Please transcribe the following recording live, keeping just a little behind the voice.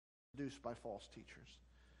seduced by false teachers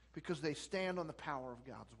because they stand on the power of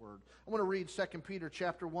God's word. I want to read 2 Peter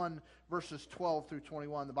chapter 1, verses 12 through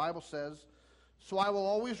 21. The Bible says, "So I will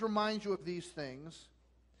always remind you of these things,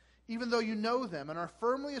 even though you know them and are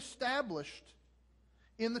firmly established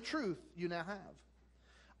in the truth you now have.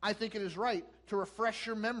 I think it is right to refresh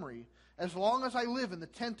your memory as long as I live in the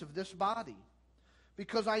tent of this body,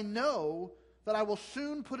 because I know that I will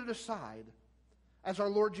soon put it aside, as our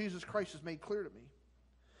Lord Jesus Christ has made clear to me.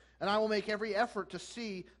 And I will make every effort to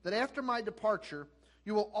see that after my departure,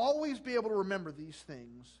 you will always be able to remember these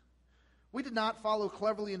things. We did not follow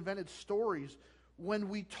cleverly invented stories when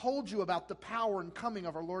we told you about the power and coming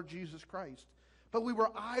of our Lord Jesus Christ, but we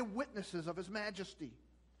were eyewitnesses of his majesty.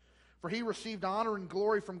 For he received honor and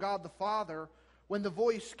glory from God the Father when the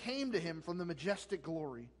voice came to him from the majestic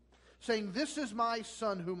glory, saying, 'This is my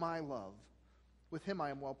Son whom I love. With him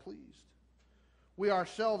I am well pleased.' We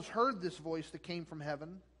ourselves heard this voice that came from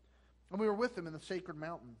heaven, and we were with him in the sacred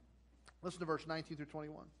mountain." Listen to verse 19 through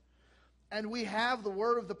 21. "And we have the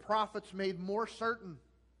word of the prophets made more certain,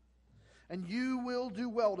 and you will do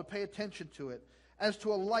well to pay attention to it, as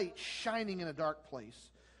to a light shining in a dark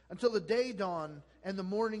place, until the day dawn and the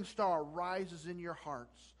morning star rises in your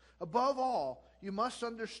hearts. Above all, you must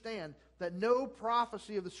understand that no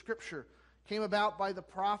prophecy of the Scripture came about by the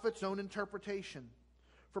prophet's own interpretation.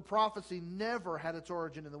 For prophecy never had its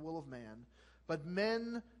origin in the will of man, but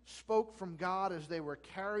men spoke from God as they were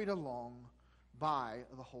carried along by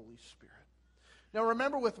the Holy Spirit." Now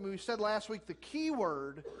remember with me, we said last week the key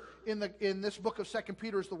word in this book of 2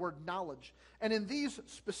 Peter is the word knowledge. And in these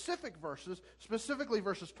specific verses, specifically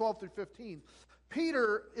verses 12 through 15,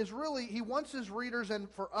 Peter he wants his readers and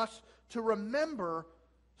for us to remember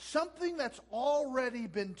something that's already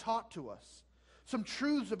been taught to us. Some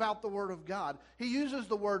truths about the Word of God. He uses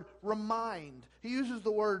the word remind. He uses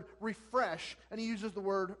the word refresh. And he uses the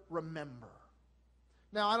word remember.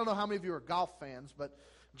 Now, I don't know how many of you are golf fans, but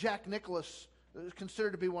Jack Nicklaus is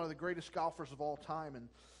considered to be one of the greatest golfers of all time.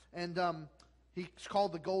 And he's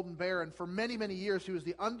called the Golden Bear. And for many, many years, he was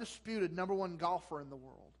the undisputed number one golfer in the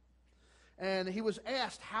world. And he was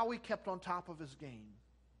asked how he kept on top of his game.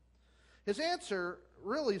 His answer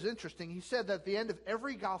really is interesting. He said that at the end of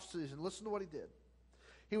every golf season, listen to what he did.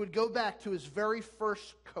 He would go back to his very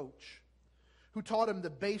first coach who taught him the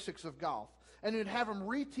basics of golf. And he would have him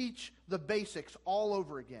reteach the basics all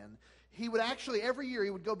over again. He would actually, every year, he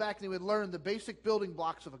would go back and he would learn the basic building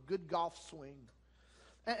blocks of a good golf swing.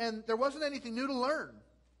 And there wasn't anything new to learn.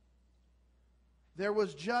 There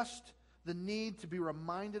was just the need to be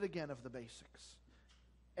reminded again of the basics.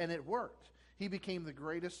 And it worked. He became the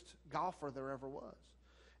greatest golfer there ever was.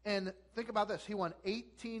 And think about this. He won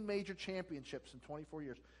 18 major championships in 24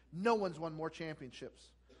 years. No one's won more championships.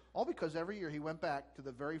 All because every year he went back to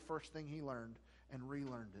the very first thing he learned and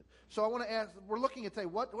relearned it. So I want to ask, we're looking at today,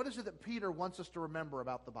 what is it that Peter wants us to remember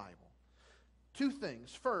about the Bible? Two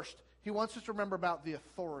things. First, he wants us to remember about the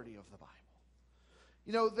authority of the Bible.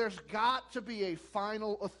 You know, there's got to be a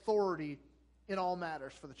final authority in all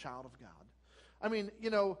matters for the child of God. I mean, you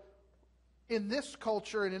know, in this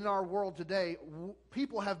culture and in our world today,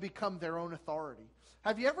 people have become their own authority.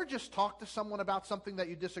 Have you ever just talked to someone about something that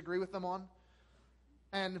you disagree with them on?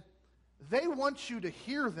 And they want you to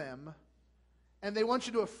hear them, and they want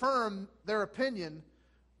you to affirm their opinion,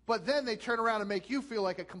 but then they turn around and make you feel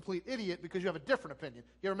like a complete idiot because you have a different opinion.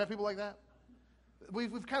 You ever met people like that?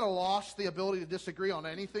 We've kind of lost the ability to disagree on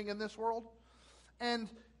anything in this world. And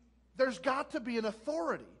there's got to be an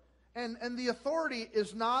authority. And the authority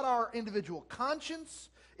is not our individual conscience.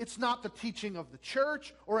 It's not the teaching of the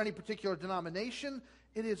church or any particular denomination.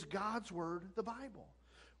 It is God's Word, the Bible.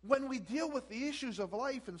 When we deal with the issues of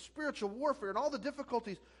life and spiritual warfare and all the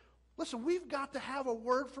difficulties, listen, we've got to have a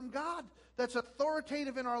word from God that's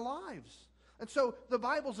authoritative in our lives. And so the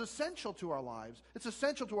Bible's essential to our lives. It's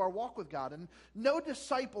essential to our walk with God. And no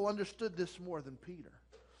disciple understood this more than Peter.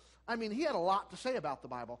 I mean, he had a lot to say about the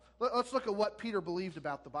Bible. Let's look at what Peter believed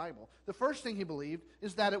about the Bible. The first thing he believed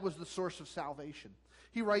is that it was the source of salvation.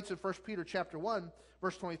 He writes in 1 Peter chapter 1,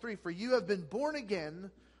 verse 23, "For you have been born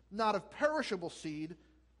again, not of perishable seed,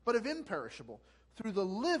 but of imperishable, through the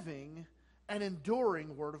living and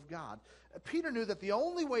enduring Word of God." Peter knew that the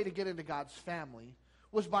only way to get into God's family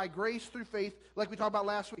was by grace through faith, like we talked about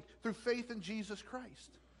last week, through faith in Jesus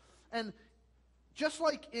Christ. And just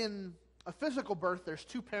like in a physical birth, there's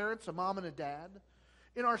two parents, a mom and a dad.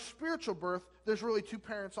 In our spiritual birth, there's really two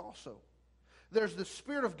parents also. There's the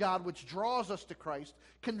Spirit of God which draws us to Christ,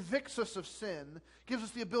 convicts us of sin, gives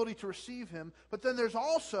us the ability to receive Him. But then there's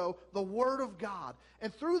also the Word of God.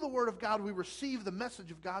 And through the Word of God, we receive the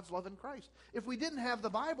message of God's love in Christ. If we didn't have the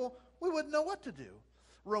Bible, we wouldn't know what to do.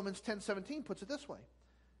 Romans 10:17 puts it this way.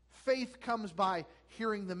 Faith comes by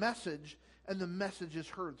hearing the message, and the message is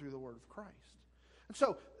heard through the word of Christ. And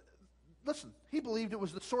so, listen, he believed it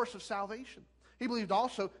was the source of salvation. He believed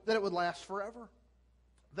also that it would last forever,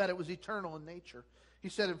 that it was eternal in nature. He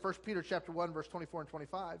said in 1 Peter chapter 1, verse 24 and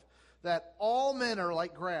 25, that all men are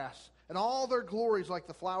like grass, and all their glories like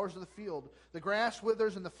the flowers of the field. The grass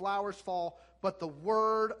withers and the flowers fall, but the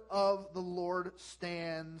word of the Lord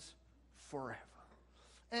stands forever.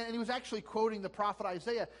 And he was actually quoting the prophet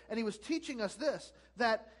Isaiah, and he was teaching us this,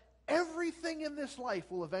 that everything in this life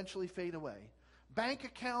will eventually fade away. Bank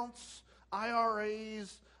accounts,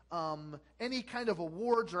 IRAs, any kind of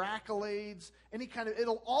awards or accolades,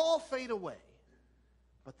 it'll all fade away.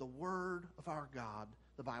 But the word of our God,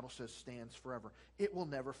 the Bible says, stands forever. It will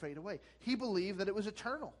never fade away. He believed that it was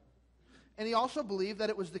eternal. And he also believed that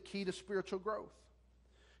it was the key to spiritual growth.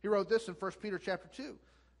 He wrote this in 1 Peter chapter 2.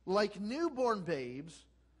 Like newborn babes,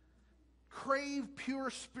 crave pure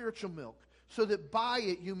spiritual milk, so that by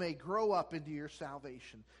it you may grow up into your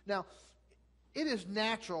salvation. Now, it is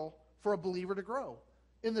natural for a believer to grow,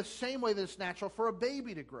 in the same way that it's natural for a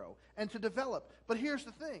baby to grow and to develop. But here's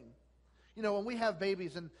the thing. You know, when we have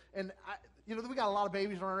babies, we got a lot of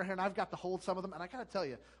babies around here, and I've got to hold some of them, and I got to tell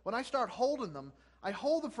you, when I start holding them, I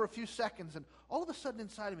hold them for a few seconds, and all of a sudden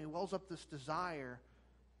inside of me wells up this desire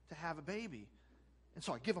to have a baby. And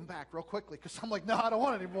so I give them back real quickly, because I'm like, no, I don't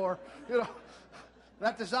want any more. You know,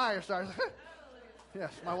 that desire starts.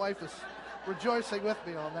 Yes, my wife is rejoicing with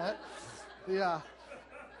me on that. Yeah.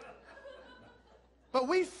 But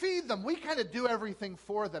we feed them. We kind of do everything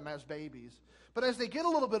for them as babies. But as they get a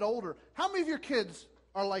little bit older, how many of your kids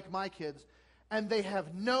are like my kids, and they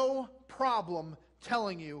have no problem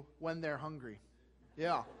telling you when they're hungry?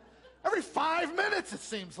 Yeah. Every 5 minutes, it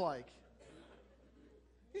seems like.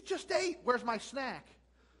 You just ate. Where's my snack?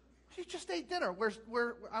 You just ate dinner.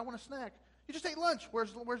 Where I want a snack. You just ate lunch.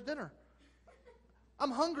 Where's dinner?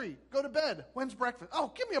 I'm hungry. Go to bed. When's breakfast? Oh,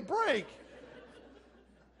 give me a break.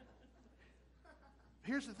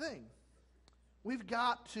 Here's the thing. We've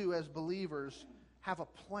got to, as believers, have a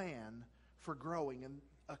plan for growing. And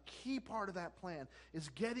a key part of that plan is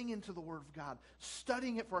getting into the Word of God,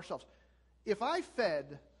 studying it for ourselves. If I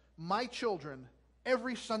fed my children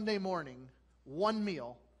every Sunday morning one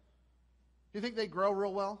meal, do you think they'd grow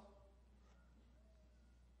real well?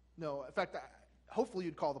 No. In fact, hopefully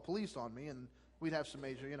you'd call the police on me and we'd have some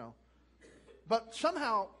major, But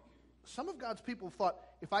somehow, some of God's people thought,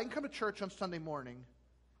 if I can come to church on Sunday morning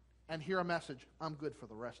and hear a message, I'm good for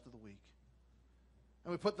the rest of the week.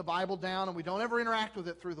 And we put the Bible down and we don't ever interact with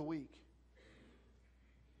it through the week.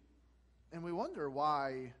 And we wonder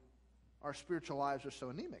why our spiritual lives are so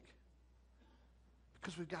anemic.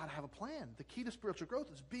 Because we've got to have a plan. The key to spiritual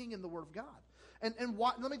growth is being in the Word of God. And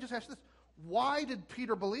why, let me just ask this. Why did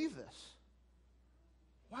Peter believe this?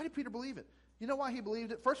 Why did Peter believe it? You know why he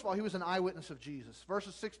believed it? First of all, he was an eyewitness of Jesus.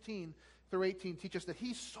 Verses 16 through 18 teach us that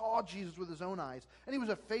he saw Jesus with his own eyes, and he was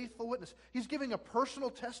a faithful witness. He's giving a personal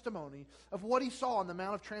testimony of what he saw on the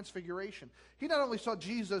Mount of Transfiguration. He not only saw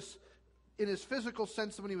Jesus in his physical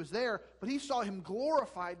sense when he was there, but he saw him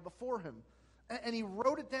glorified before him. And he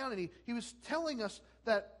wrote it down, and he was telling us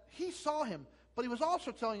that he saw him, but he was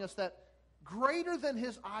also telling us that greater than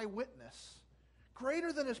his eyewitness,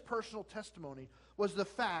 greater than his personal testimony, was the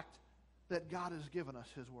fact that God has given us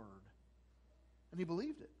his word. And he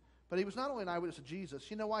believed it. But he was not only an eyewitness of Jesus.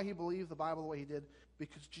 You know why he believed the Bible the way he did?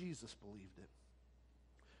 Because Jesus believed it.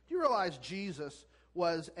 Do you realize Jesus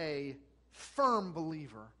was a firm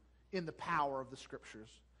believer in the power of the Scriptures?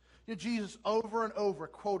 You know, Jesus over and over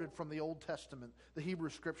quoted from the Old Testament, the Hebrew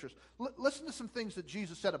Scriptures. Listen to some things that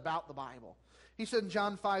Jesus said about the Bible. He said in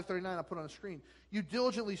John 5:39, I'll put it on the screen, you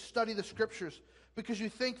diligently study the Scriptures because you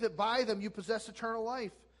think that by them you possess eternal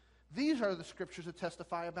life. These are the Scriptures that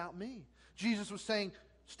testify about me. Jesus was saying,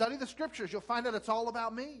 study the Scriptures. You'll find out it's all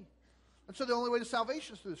about me. And so the only way to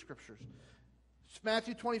salvation is through the Scriptures. It's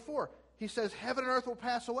Matthew 24. He says, heaven and earth will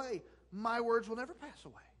pass away. My words will never pass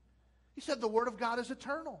away. He said the Word of God is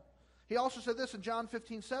eternal. He also said this in John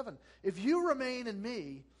 15:7. If you remain in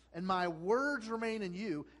me and my words remain in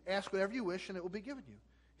you, ask whatever you wish and it will be given you.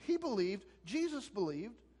 He believed, Jesus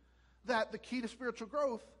believed, that the key to spiritual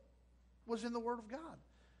growth was in the Word of God.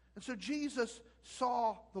 And so Jesus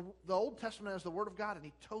saw the Old Testament as the Word of God, and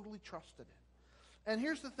he totally trusted it. And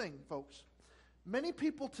here's the thing, folks. Many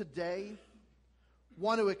people today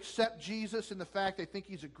want to accept Jesus in the fact they think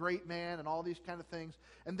he's a great man and all these kind of things.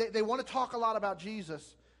 And they want to talk a lot about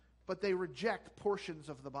Jesus, but they reject portions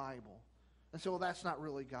of the Bible. And say, well, that's not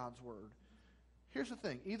really God's Word. Here's the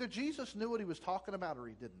thing. Either Jesus knew what he was talking about or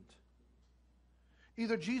he didn't.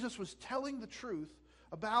 Either Jesus was telling the truth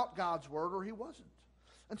about God's word or he wasn't.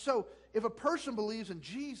 And so, if a person believes in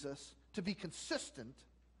Jesus to be consistent,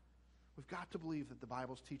 we've got to believe that the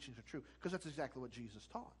Bible's teachings are true, because that's exactly what Jesus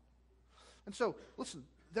taught. And so, listen,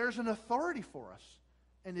 there's an authority for us,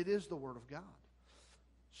 and it is the Word of God.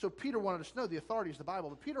 So Peter wanted us to know the authority is the Bible,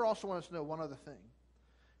 but Peter also wanted us to know one other thing.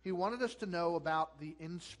 He wanted us to know about the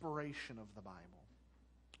inspiration of the Bible.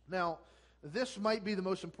 Now, this might be the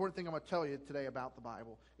most important thing I'm going to tell you today about the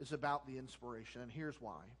Bible, is about the inspiration, and here's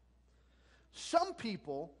why. Some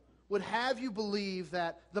people would have you believe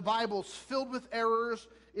that the Bible's filled with errors.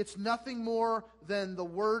 It's nothing more than the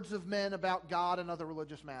words of men about God and other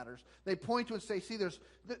religious matters. They point to it and say, see,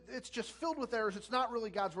 it's just filled with errors. It's not really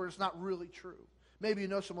God's word. It's not really true. Maybe you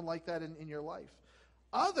know someone like that in your life.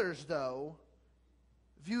 Others, though,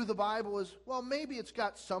 view the Bible as, well, maybe it's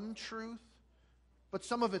got some truth, but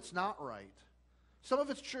some of it's not right. Some of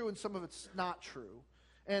it's true and some of it's not true.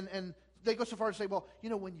 And they go so far as to say, well,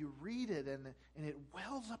 you know, when you read it and it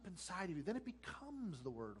wells up inside of you, then it becomes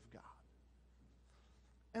the Word of God.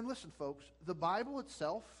 And listen, folks, the Bible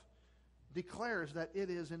itself declares that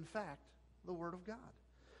it is, in fact, the Word of God.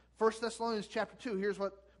 1 Thessalonians chapter 2, here's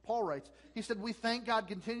what Paul writes. He said, we thank God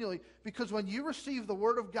continually because when you received the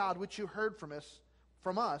Word of God, which you heard from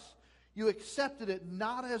us, you accepted it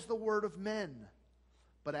not as the word of men,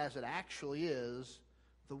 but as it actually is,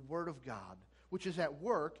 the Word of God, which is at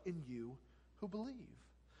work in you who believe.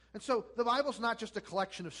 And so the Bible's not just a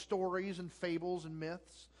collection of stories and fables and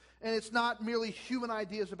myths, and it's not merely human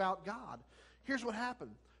ideas about God. Here's what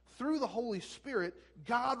happened. Through the Holy Spirit,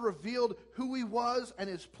 God revealed who he was and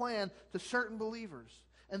his plan to certain believers.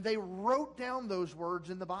 And they wrote down those words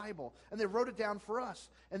in the Bible, and they wrote it down for us.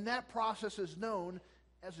 And that process is known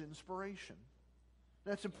as inspiration.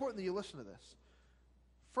 Now, it's important that you listen to this.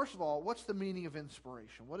 First of all, what's the meaning of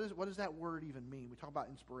inspiration? What does that word even mean? We talk about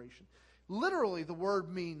inspiration. Literally, the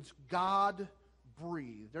word means God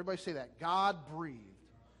breathed. Everybody say that. God breathed.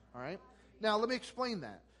 All right? Now, let me explain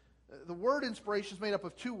that. The word inspiration is made up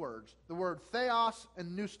of two words. The word theos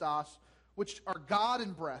and pneustos, which are God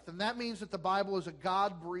and breath. And that means that the Bible is a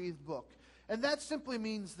God-breathed book. And that simply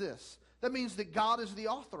means this. That means that God is the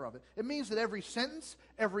author of it. It means that every sentence,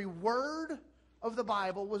 every word of the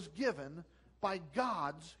Bible was given by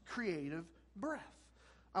God's creative breath.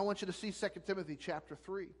 I want you to see 2 Timothy chapter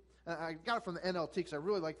 3. I got it from the NLT because I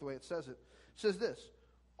really like the way it says it. It says this,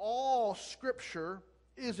 all Scripture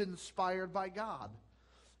is inspired by God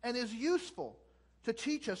and is useful to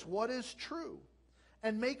teach us what is true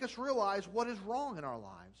and make us realize what is wrong in our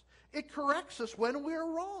lives. It corrects us when we're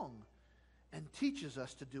wrong and teaches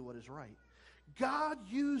us to do what is right. God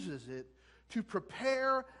uses it to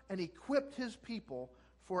prepare and equip his people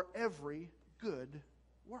for every good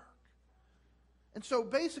work. And so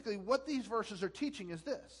basically what these verses are teaching is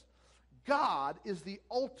this. God is the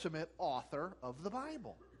ultimate author of the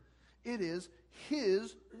Bible. It is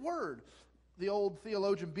his word. The old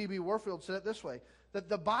theologian B.B. Warfield said it this way, that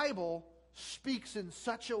the Bible speaks in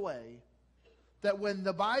such a way that when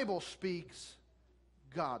the Bible speaks,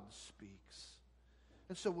 God speaks.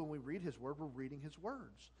 And so when we read his word, we're reading his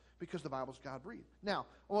words because the Bible's God-breathed. Now,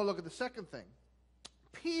 I want to look at the second thing.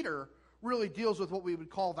 Peter really deals with what we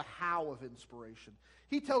would call the how of inspiration.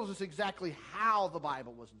 He tells us exactly how the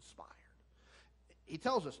Bible was inspired. He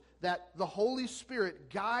tells us that the Holy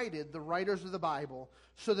Spirit guided the writers of the Bible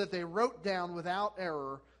so that they wrote down without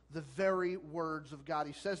error the very words of God.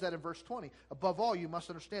 He says that in verse 20. Above all, you must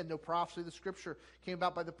understand, no prophecy of the Scripture came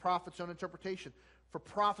about by the prophet's own interpretation. For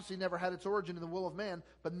prophecy never had its origin in the will of man,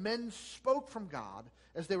 but men spoke from God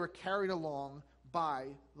as they were carried along by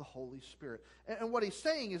the Holy Spirit. And what he's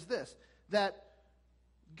saying is this, that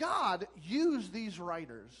God used these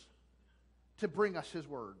writers to bring us his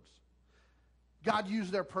words. God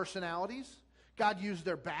used their personalities. God used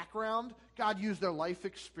their background. God used their life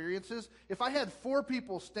experiences. If I had four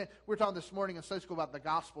people we were talking this morning in Sunday school about the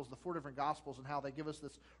Gospels, the four different Gospels, and how they give us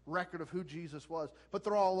this record of who Jesus was, but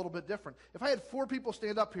they're all a little bit different. If I had four people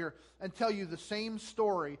stand up here and tell you the same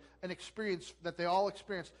story and experience that they all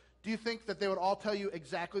experienced, do you think that they would all tell you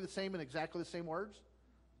exactly the same in exactly the same words?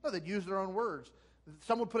 No, they'd use their own words.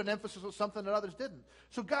 Some would put an emphasis on something that others didn't.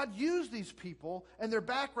 So God used these people and their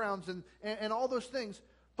backgrounds and all those things.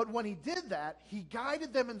 But when he did that, he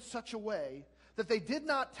guided them in such a way that they did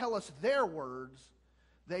not tell us their words.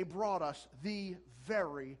 They brought us the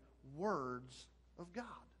very words of God.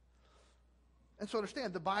 And so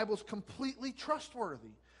understand, the Bible is completely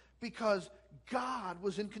trustworthy because God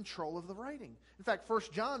was in control of the writing. In fact, 1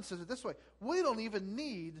 John says it this way, we don't even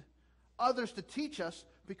need others to teach us,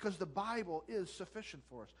 because the Bible is sufficient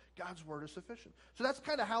for us. God's word is sufficient. So that's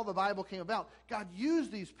kind of how the Bible came about. God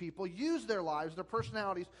used these people, used their lives, their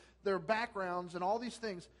personalities, their backgrounds, and all these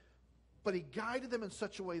things, but he guided them in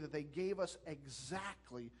such a way that they gave us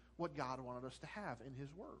exactly what God wanted us to have in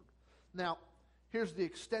his word. Now, here's the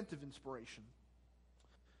extent of inspiration.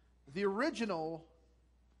 The original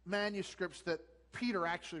manuscripts that Peter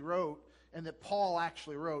actually wrote and that Paul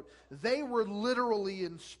actually wrote, they were literally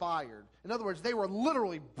inspired. In other words, they were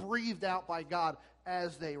literally breathed out by God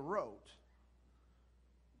as they wrote.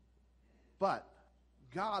 But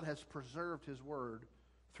God has preserved his word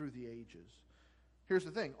through the ages. Here's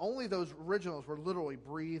the thing. Only those originals were literally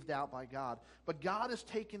breathed out by God. But God has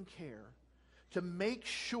taken care to make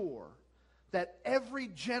sure that every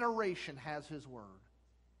generation has his word.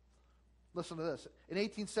 Listen to this. In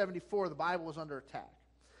 1874, the Bible was under attack.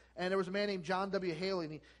 And there was a man named John W. Haley,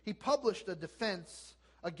 and he published a defense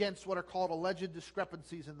against what are called alleged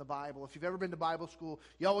discrepancies in the Bible. If you've ever been to Bible school,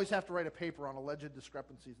 you always have to write a paper on alleged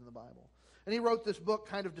discrepancies in the Bible. And he wrote this book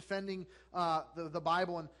kind of defending the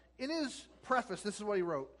Bible. And in his preface, this is what he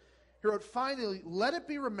wrote. He wrote, "Finally, let it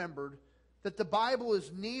be remembered that the Bible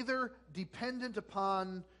is neither dependent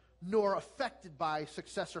upon nor affected by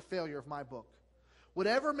success or failure of my book.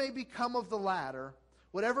 Whatever may become of the latter,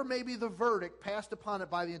 whatever may be the verdict passed upon it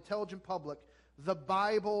by the intelligent public, the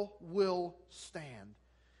Bible will stand.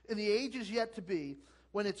 In the ages yet to be,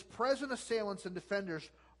 when its present assailants and defenders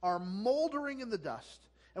are moldering in the dust,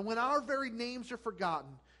 and when our very names are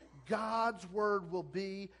forgotten, God's word will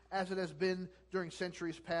be, as it has been during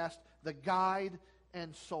centuries past, the guide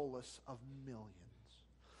and solace of millions."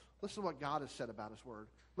 Listen to what God has said about his word.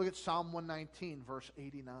 Look at Psalm 119, verse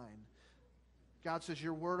 89. God says,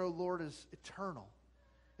 "Your word, O Lord, is eternal.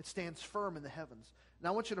 It stands firm in the heavens." Now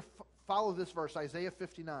I want you to follow this verse, Isaiah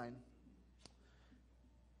 59.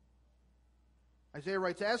 Isaiah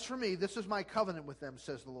writes, "As for me, this is my covenant with them,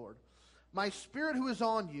 says the Lord. My spirit who is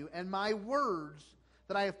on you, and my words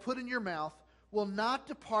that I have put in your mouth will not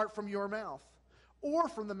depart from your mouth, or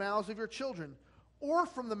from the mouths of your children, or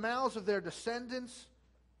from the mouths of their descendants,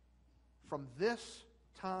 from this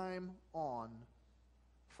time on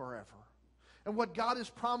forever." And what God is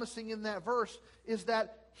promising in that verse is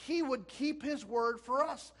that he would keep his word for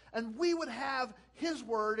us, and we would have his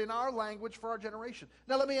word in our language for our generation.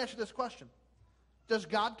 Now let me ask you this question. Does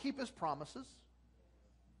God keep his promises?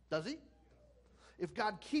 Does he? If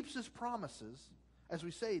God keeps his promises, as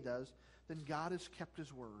we say he does, then God has kept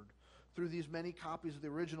his word through these many copies of the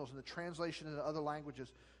originals and the translation into other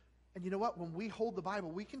languages. And you know what? When we hold the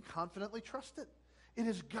Bible, we can confidently trust it. It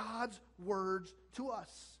is God's words to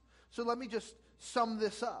us. So let me just sum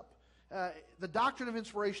this up. The doctrine of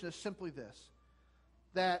inspiration is simply this,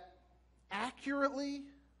 that accurately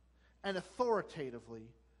and authoritatively,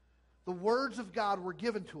 the words of God were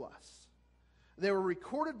given to us. They were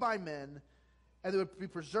recorded by men, and they would be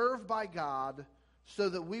preserved by God so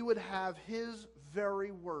that we would have his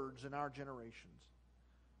very words in our generations.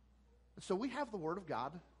 And so we have the word of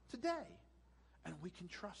God today, and we can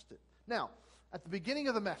trust it. Now, at the beginning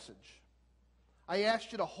of the message, I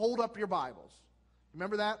asked you to hold up your Bibles.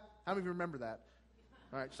 Remember that? How many of you remember that?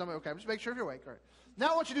 All right, somebody, okay, just make sure you're awake. All right.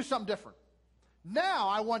 Now I want you to do something different. Now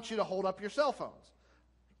I want you to hold up your cell phones.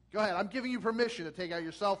 Go ahead. I'm giving you permission to take out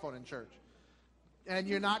your cell phone in church. And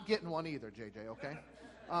you're not getting one either, JJ, okay?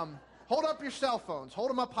 Hold up your cell phones. Hold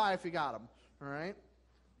them up high if you got them, all right?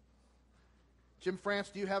 Jim France,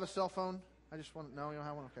 do you have a cell phone? I just want to know. You don't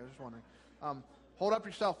have one? Okay, I was just wondering. Hold up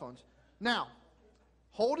your cell phones. Now,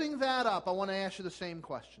 holding that up, I want to ask you the same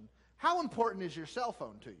question. How important is your cell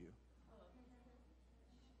phone to you?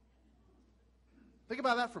 Think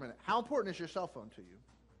about that for a minute. How important is your cell phone to you?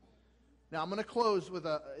 Now, I'm going to close with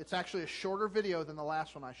it's actually a shorter video than the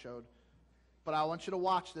last one I showed, but I want you to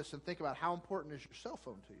watch this and think about how important is your cell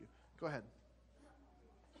phone to you. Go ahead.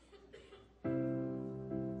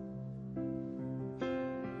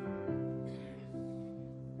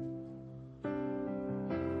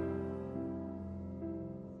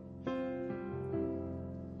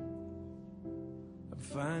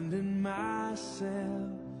 Finding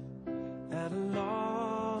myself at a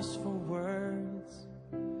loss for words,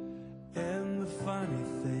 and the funny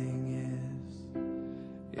thing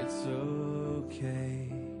is, it's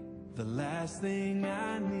okay. The last thing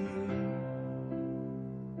I need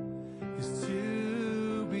is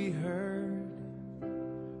to be heard,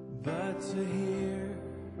 but to hear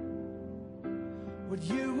what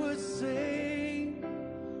you would say.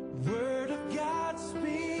 Word of God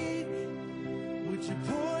speak, would you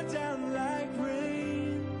pour down like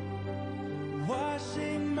rain,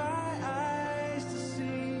 washing my eyes to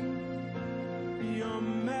see your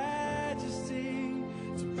majesty,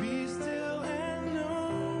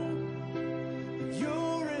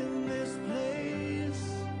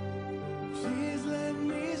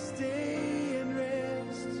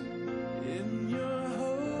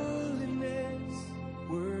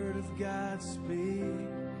 God speak.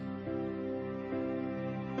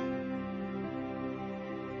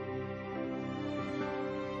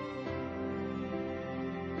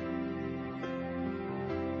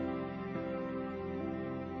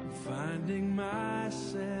 Finding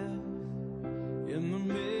myself in the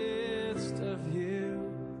midst of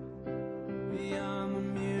you, beyond the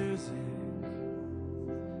music,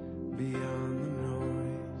 beyond the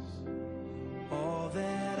noise. All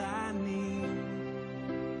that I need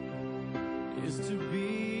is to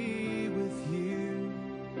be with you,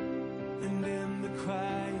 and in the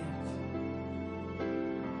quiet,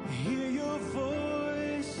 hear your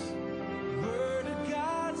voice. Word of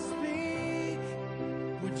God speak.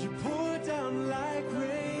 Would you pour down like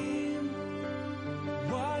rain,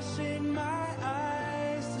 washing my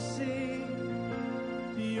eyes to see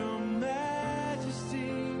your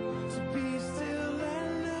majesty, to be still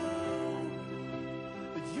and know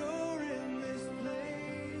that you're in this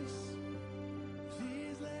place.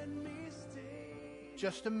 Please let me stay.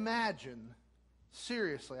 Just imagine,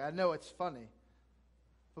 seriously, I know it's funny,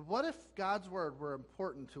 but what if God's word were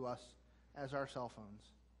important to us as our cell phones?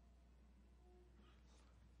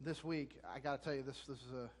 This week, I got to tell you, this is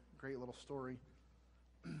a great little story.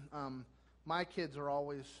 My kids are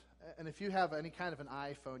always, and if you have any kind of an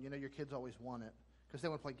iPhone, you know your kids always want it because they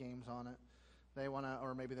want to play games on it. They want to,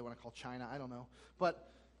 or maybe they want to call China, I don't know.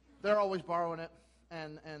 But they're always borrowing it,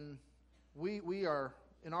 and we are,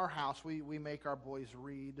 in our house, we make our boys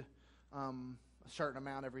read a certain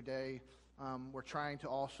amount every day. We're trying to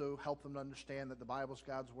also help them to understand that the Bible's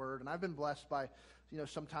God's Word. And I've been blessed by,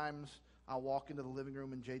 sometimes I'll walk into the living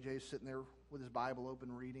room and JJ's sitting there with his Bible open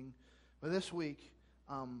reading. But this week,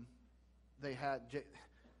 they had,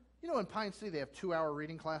 in Pine City they have 2-hour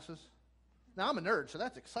reading classes. Now I'm a nerd, so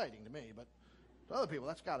that's exciting to me, but to other people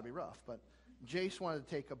that's got to be rough. But Jace wanted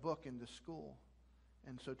to take a book into school.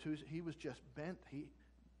 And so he was just bent.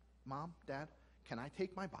 Mom, Dad, can I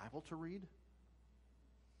take my Bible to read?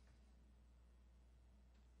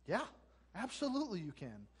 Yeah, absolutely you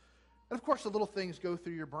can. And of course the little things go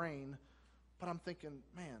through your brain, but I'm thinking,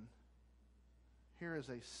 man, here is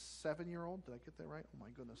a 7-year-old. Did I get that right? Oh my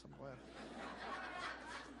goodness, I'm glad.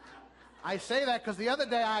 I say that because the other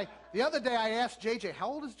day I asked JJ, how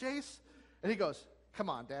old is Jace? And he goes, come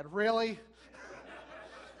on, Dad, really?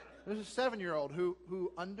 There's a 7-year-old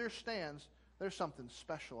who understands there's something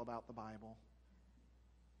special about the Bible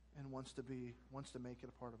and wants to make it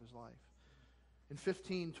a part of his life. In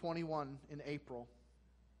 1521, in April,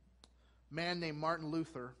 a man named Martin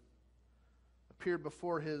Luther appeared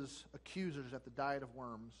before his accusers at the Diet of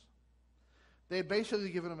Worms. They had basically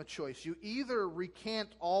given him a choice. You either recant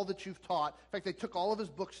all that you've taught. In fact, they took all of his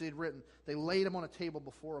books he had written. They laid them on a table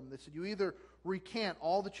before him. They said, you either recant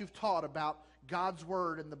all that you've taught about God's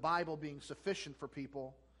Word and the Bible being sufficient for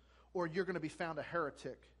people, or you're going to be found a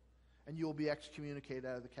heretic and you will be excommunicated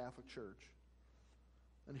out of the Catholic Church.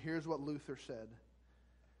 And here's what Luther said.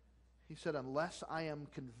 He said, unless I am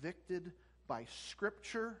convicted by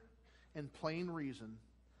Scripture and plain reason,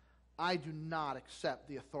 I do not accept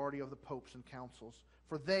the authority of the popes and councils,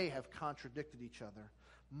 for they have contradicted each other.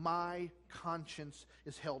 My conscience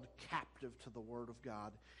is held captive to the Word of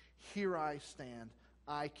God. Here I stand.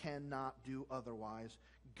 I cannot do otherwise.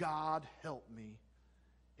 God help me.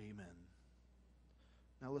 Amen.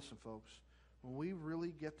 Now listen, folks. When we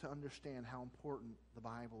really get to understand how important the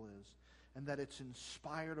Bible is, and that it's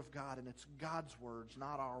inspired of God, and it's God's words,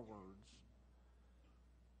 not our words,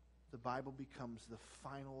 the Bible becomes the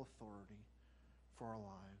final authority for our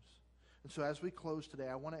lives. And so as we close today,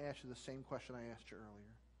 I want to ask you the same question I asked you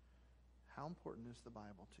earlier. How important is the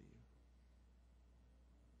Bible to you?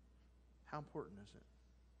 How important is it?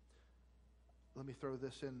 Let me throw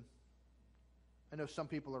this in. I know some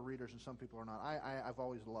people are readers and some people are not. I've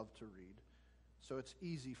always loved to read. So it's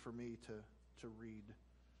easy for me to read.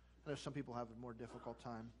 I know some people have a more difficult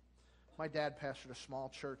time. My dad pastored a small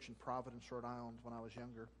church in Providence, Rhode Island when I was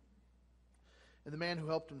younger. And the man who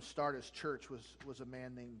helped him start his church was a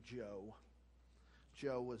man named Joe.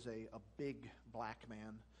 Joe was a big black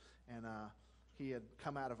man, and he had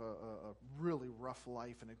come out of a really rough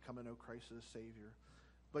life and had come to know Christ as Savior.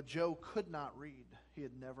 But Joe could not read. He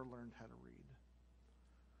had never learned how to read.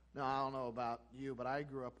 Now, I don't know about you, but I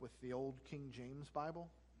grew up with the old King James Bible.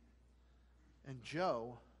 And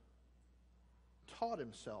Joe taught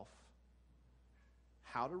himself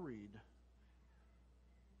how to read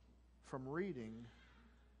from reading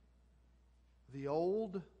the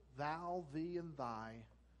old thou, thee, and thy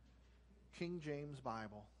King James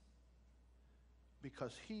Bible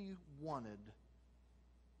because he wanted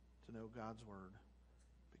to know God's Word,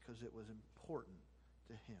 because it was important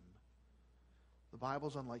to him. The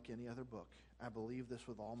Bible's unlike any other book. I believe this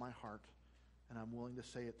with all my heart, and I'm willing to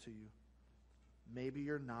say it to you. Maybe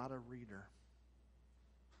you're not a reader,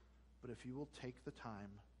 but if you will take the time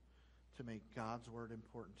to make God's word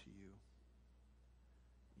important to you,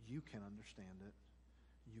 you can understand it.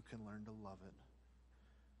 You can learn to love it.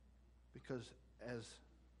 Because as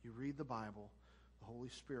you read the Bible, the Holy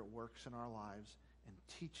Spirit works in our lives and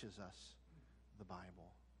teaches us the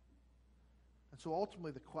Bible. And so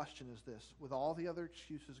ultimately the question is this: with all the other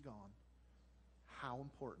excuses gone, how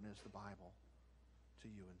important is the Bible to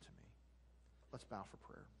you and to me? Let's bow for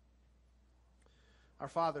prayer. Our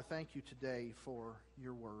Father, thank you today for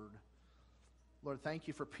your word. Lord, thank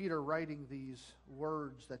you for Peter writing these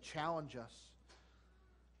words that challenge us.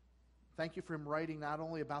 Thank you for him writing not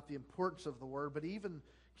only about the importance of the word, but even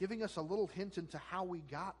giving us a little hint into how we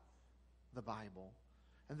got the Bible.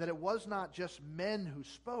 And that it was not just men who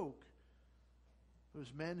spoke. It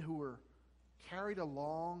was men who were carried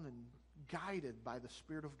along and guided by the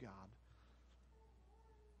Spirit of God.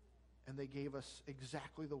 And they gave us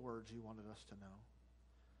exactly the words you wanted us to know.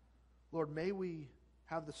 Lord, may we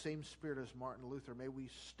have the same spirit as Martin Luther. May we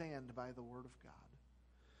stand by the Word of God.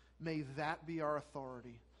 May that be our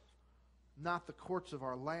authority. Not the courts of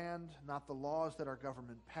our land, not the laws that our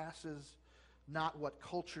government passes, not what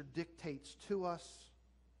culture dictates to us.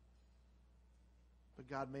 But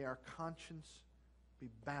God, may our conscience be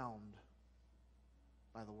bound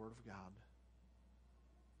by the Word of God.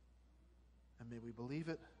 And may we believe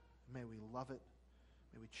it, may we love it,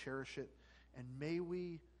 may we cherish it, and may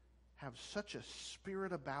we have such a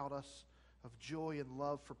spirit about us of joy and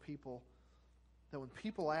love for people that when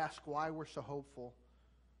people ask why we're so hopeful,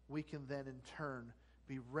 we can then in turn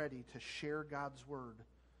be ready to share God's word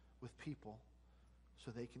with people so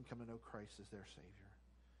they can come to know Christ as their Savior.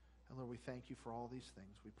 And Lord, we thank you for all these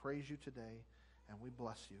things. We praise you today and we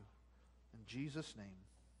bless you. In Jesus' name,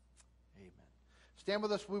 amen. Stand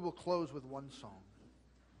with us. We will close with one song.